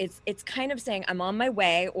 So it's kind of saying I'm on my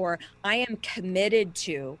way, or I am committed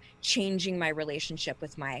to changing my relationship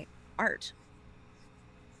with my art.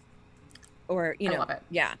 Or, I love it.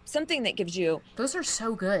 Yeah, something that gives you... Those are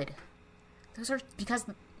so good. Those are, because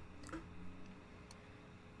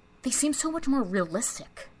they seem so much more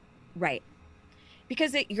realistic. Right.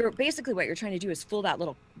 Because you're basically, what you're trying to do is fool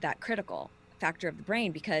that critical factor of the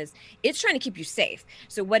brain, because it's trying to keep you safe.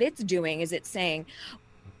 So what it's doing is it's saying,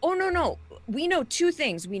 oh, no, we know 2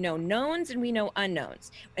 things. We know knowns and we know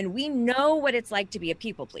unknowns. And we know what it's like to be a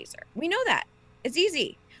people pleaser. We know that. It's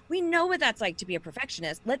easy. We know what that's like to be a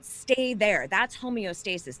perfectionist. Let's stay there. That's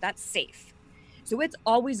homeostasis. That's safe. So it's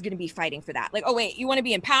always going to be fighting for that. Like, oh, wait, you want to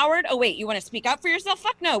be empowered? Oh, wait, you want to speak up for yourself?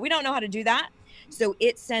 Fuck no, we don't know how to do that. So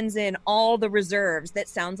it sends in all the reserves that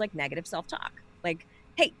sounds like negative self-talk. Like,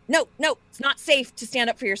 hey, no, it's not safe to stand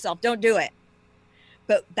up for yourself. Don't do it.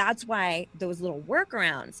 But that's why those little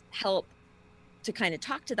workarounds help to kind of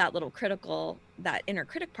talk to that little that inner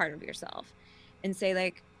critic part of yourself and say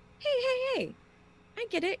like, hey, I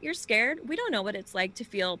get it. You're scared. We don't know what it's like to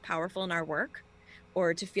feel powerful in our work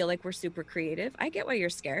or to feel like we're super creative. I get why you're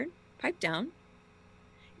scared. Pipe down,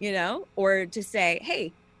 or to say,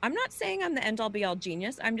 hey, I'm not saying I'm the end all be all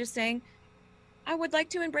genius. I'm just saying I would like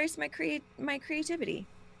to embrace my creativity,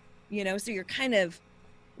 so you're kind of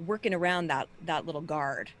working around that little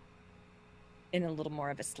guard in a little more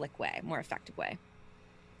of a slick way, more effective way.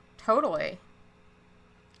 Totally.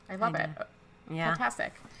 I love it. Yeah.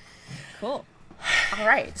 Fantastic. Cool. All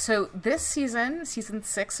right. So this season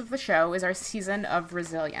 6 of the show, is our season of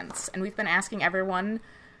resilience. And we've been asking everyone,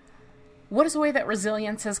 what is a way that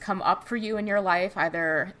resilience has come up for you in your life,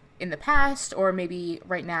 either in the past or maybe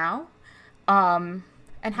right now? And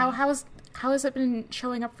how has it been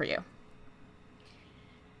showing up for you?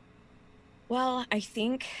 Well, I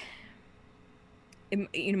think,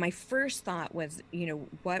 my first thought was,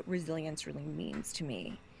 what resilience really means to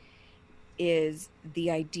me is the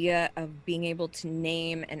idea of being able to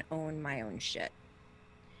name and own my own shit.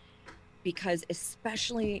 Because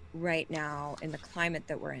especially right now in the climate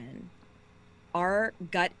that we're in, our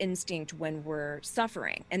gut instinct when we're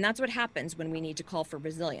suffering, and that's what happens when we need to call for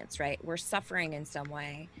resilience, right? We're suffering in some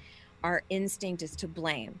way. Our instinct is to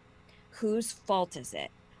blame. Whose fault is it?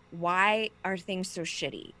 Why are things so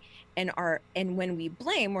shitty? And when we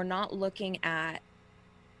blame, we're not looking at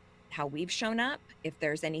how we've shown up, if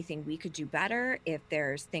there's anything we could do better, if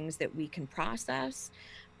there's things that we can process.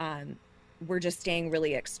 We're just staying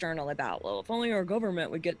really external about, well, if only our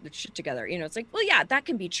government would get the shit together. It's like, well, yeah, that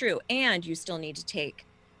can be true. And you still need to take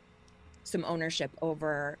some ownership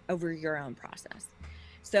over your own process.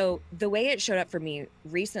 So the way it showed up for me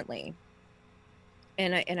recently,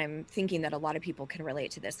 and I'm thinking that a lot of people can relate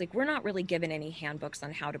to this, like, we're not really given any handbooks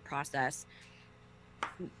on how to process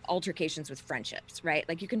altercations with friendships, right?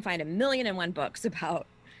 Like, you can find 1,000,001 books about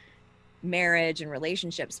marriage and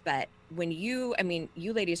relationships, but when you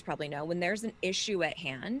ladies probably know, when there's an issue at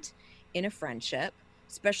hand in a friendship,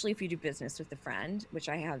 especially if you do business with a friend, which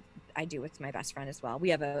I do with my best friend as well. We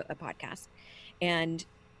have a podcast, and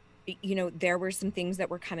there were some things that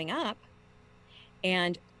were coming up,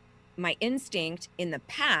 and my instinct in the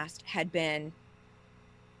past had been,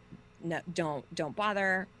 no, don't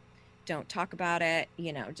bother, don't talk about it,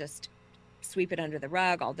 just sweep it under the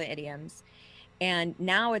rug, all the idioms. And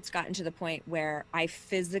now it's gotten to the point where I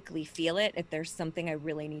physically feel it. If there's something I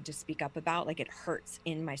really need to speak up about, like, it hurts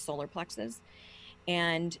in my solar plexus.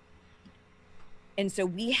 And so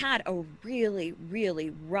we had a really,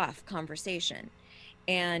 really rough conversation.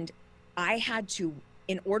 And I had to,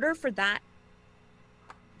 in order for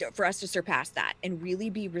us to surpass that and really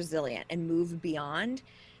be resilient and move beyond,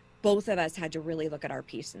 both of us had to really look at our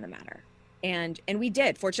piece in the matter. And we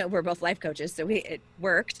did. Fortunately, we're both life coaches, so it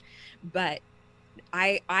worked. But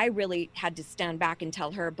I really had to stand back and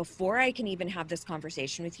tell her, before I can even have this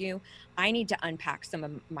conversation with you, I need to unpack some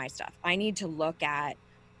of my stuff. I need to look at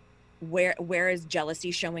where is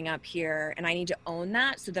jealousy showing up here, and I need to own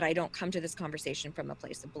that so that I don't come to this conversation from a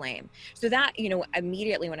place of blame. So that,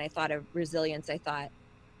 immediately when I thought of resilience, I thought,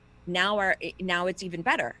 now it's even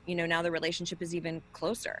better. Now the relationship is even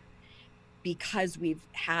closer because we've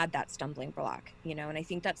had that stumbling block, and I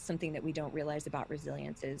think that's something that we don't realize about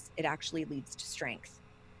resilience, is it actually leads to strength.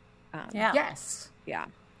 Yeah. Yes. Yeah.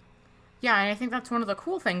 Yeah. And I think that's one of the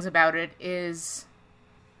cool things about it is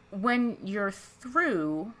when you're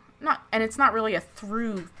through, and it's not really a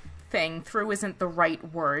through thing. Through isn't the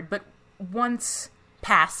right word, but once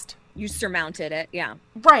past, you surmounted it. Yeah.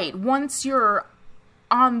 Right. Once you're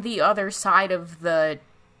on the other side of the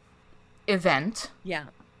event. Yeah.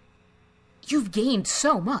 You've gained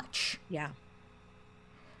so much. Yeah.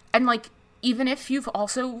 And, like, even if you've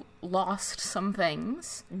also lost some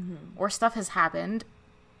things or stuff has happened,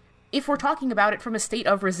 if we're talking about it from a state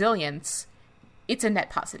of resilience, it's a net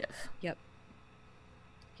positive. Yep.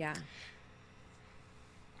 Yeah.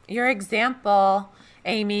 Your example,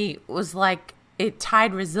 Amy, was like, it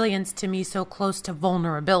tied resilience to me so close to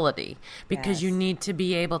vulnerability, because you need to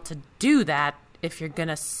be able to do that if you're going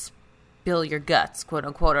to spill your guts, quote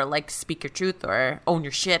unquote, or like speak your truth or own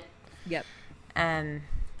your shit. Yep. And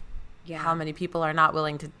how many people are not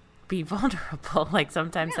willing to be vulnerable? Like,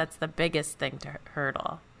 sometimes that's the biggest thing to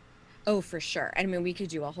hurdle. Oh, for sure. I mean, we could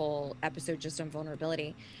do a whole episode just on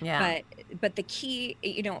vulnerability. Yeah. But the key,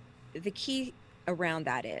 the key around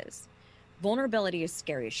that is vulnerability is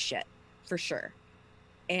scary as shit, for sure.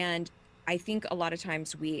 And I think a lot of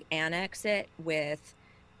times we annex it with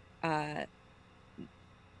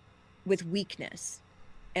weakness.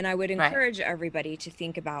 And I would encourage everybody to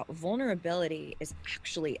think about vulnerability is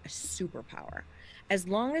actually a superpower, as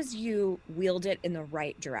long as you wield it in the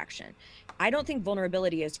right direction. I don't think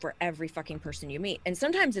vulnerability is for every fucking person you meet. And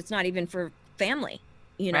sometimes it's not even for family,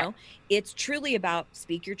 It's truly about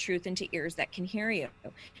speak your truth into ears that can hear you.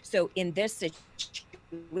 So in this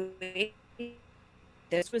situation,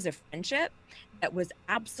 this was a friendship that was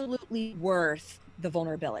absolutely worth the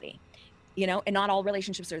vulnerability. And not all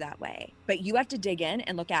relationships are that way, but you have to dig in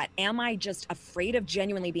and look at, am I just afraid of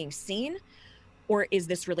genuinely being seen, or is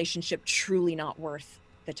this relationship truly not worth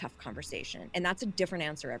the tough conversation? And that's a different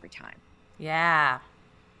answer every time. Yeah.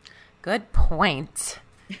 Good point.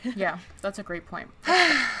 Yeah, that's a great point.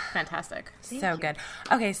 That's fantastic. So good.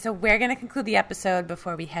 Okay, so we're going to conclude the episode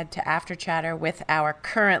before we head to After Chatter with our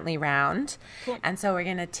currently round. Cool. And so we're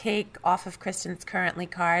going to take off of Kristen's currently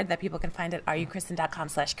card that people can find at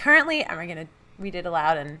areyoukristen.com/currently, and we're going to read it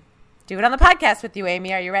aloud and do it on the podcast with you,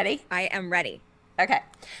 Amy. Are you ready? I am ready. Okay.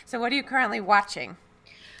 So what are you currently watching?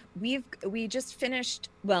 We finished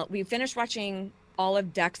watching all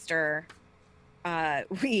of Dexter. I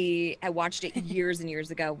watched it years and years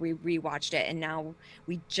ago. We rewatched it, and now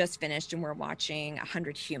we just finished, and we're watching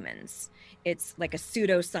 100 Humans. It's like a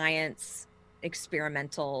pseudoscience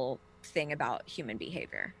experimental thing about human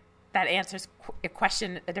behavior. That answers a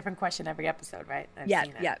different question every episode, right? Yeah.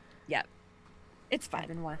 It's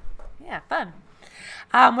fun. Yeah, fun.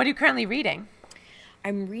 What are you currently reading?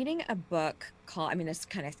 I'm reading a book called, this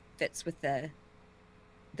kind of fits with the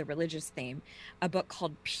religious theme, a book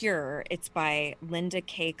called Pure. It's by Linda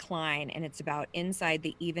K. Klein, and it's about inside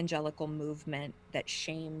the evangelical movement that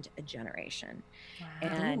shamed a generation. Wow.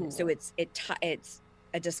 And so it's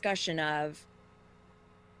a discussion of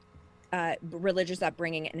religious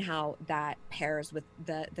upbringing and how that pairs with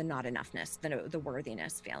the not enoughness, the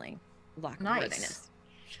worthiness feeling, lack of worthiness.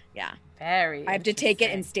 Yeah. Very I have to take it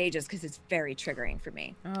in stages because it's very triggering for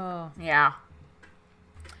me. Oh. Yeah.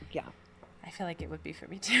 Yeah. I feel like it would be for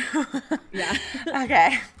me too. Yeah.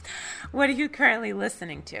 Okay. What are you currently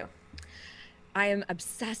listening to? I am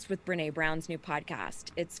obsessed with Brene Brown's new podcast.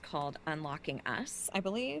 It's called Unlocking Us, I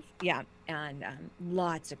believe. Yeah. And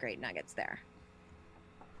lots of great nuggets there.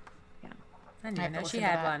 Yeah. I didn't know she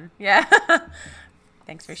had one. Yeah.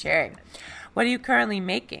 Thanks for sharing. What are you currently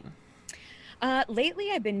making?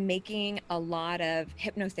 Lately, I've been making a lot of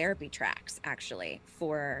hypnotherapy tracks, actually,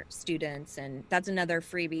 for students. And that's another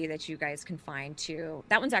freebie that you guys can find, too.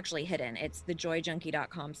 That one's actually hidden. It's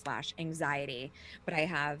thejoyjunkie.com/anxiety. But I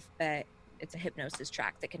have it's a hypnosis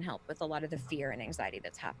track that can help with a lot of the fear and anxiety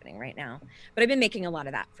that's happening right now. But I've been making a lot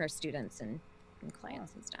of that for students and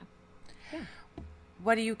clients and stuff. Yeah.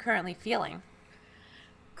 What are you currently feeling?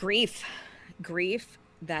 Grief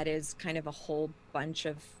that is kind of a whole bunch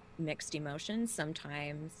of mixed emotions.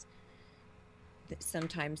 Sometimes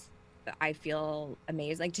I feel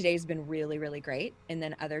amazed. Like today's been really, really great. And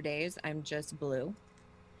then other days I'm just blue.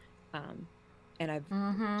 And I've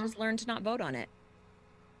just learned to not vote on it.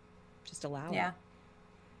 Just allow it. Yeah.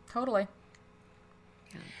 Totally.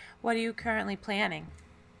 Yeah. What are you currently planning?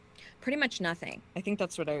 Pretty much nothing. I think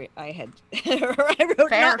that's what I had.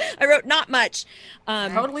 I wrote not much.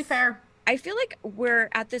 Totally fair. I feel like we're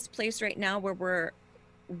at this place right now where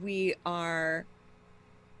we've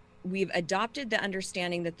adopted the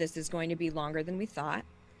understanding that this is going to be longer than we thought,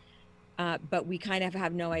 but we kind of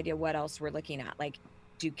have no idea what else we're looking at. Like,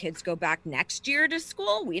 do kids go back next year to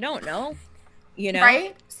school? We don't know,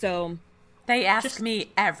 right? So they ask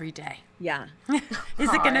me every day. Yeah.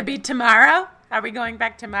 Is it going to be tomorrow? Are we going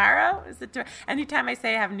back tomorrow? Anytime I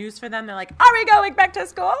say I have news for them, they're like, are we going back to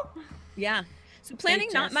school? Yeah. So planning,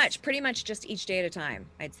 not much, pretty much just each day at a time,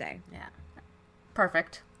 I'd say. Yeah.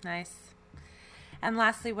 Perfect. Nice. And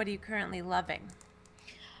lastly, what are you currently loving?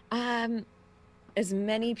 As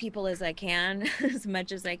many people as I can, as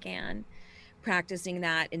much as I can, practicing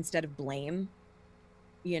that instead of blame,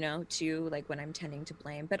 too, like when I'm tending to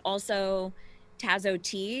blame, but also Tazo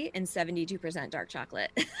tea and 72% dark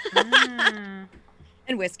chocolate and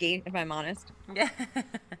whiskey, if I'm honest. Yeah.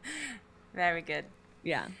 Very good.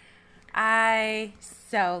 Yeah. I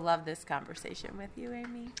so love this conversation with you,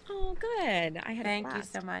 Amy. Oh, good. I had Thank a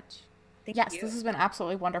blast. you so much. Thank yes, you. This has been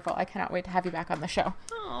absolutely wonderful. I cannot wait to have you back on the show.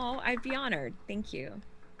 Oh, I'd be honored. Thank you.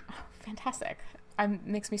 Oh, fantastic.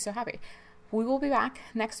 Makes me so happy. We will be back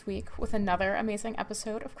next week with another amazing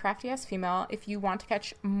episode of Crafty Ass Female. If you want to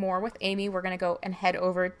catch more with Amy, we're going to go and head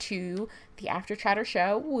over to the After Chatter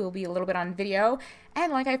show. We'll be a little bit on video.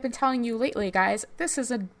 And like I've been telling you lately, guys, this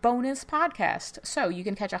is a bonus podcast. So you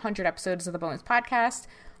can catch 100 episodes of the bonus podcast,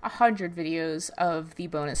 100 videos of the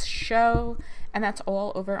bonus show, and that's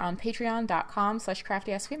all over on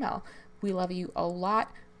patreon.com/craftyAssFemale. We love you a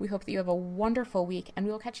lot. We hope that you have a wonderful week, and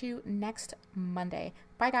we will catch you next Monday.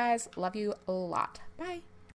 Bye, guys. Love you a lot. Bye.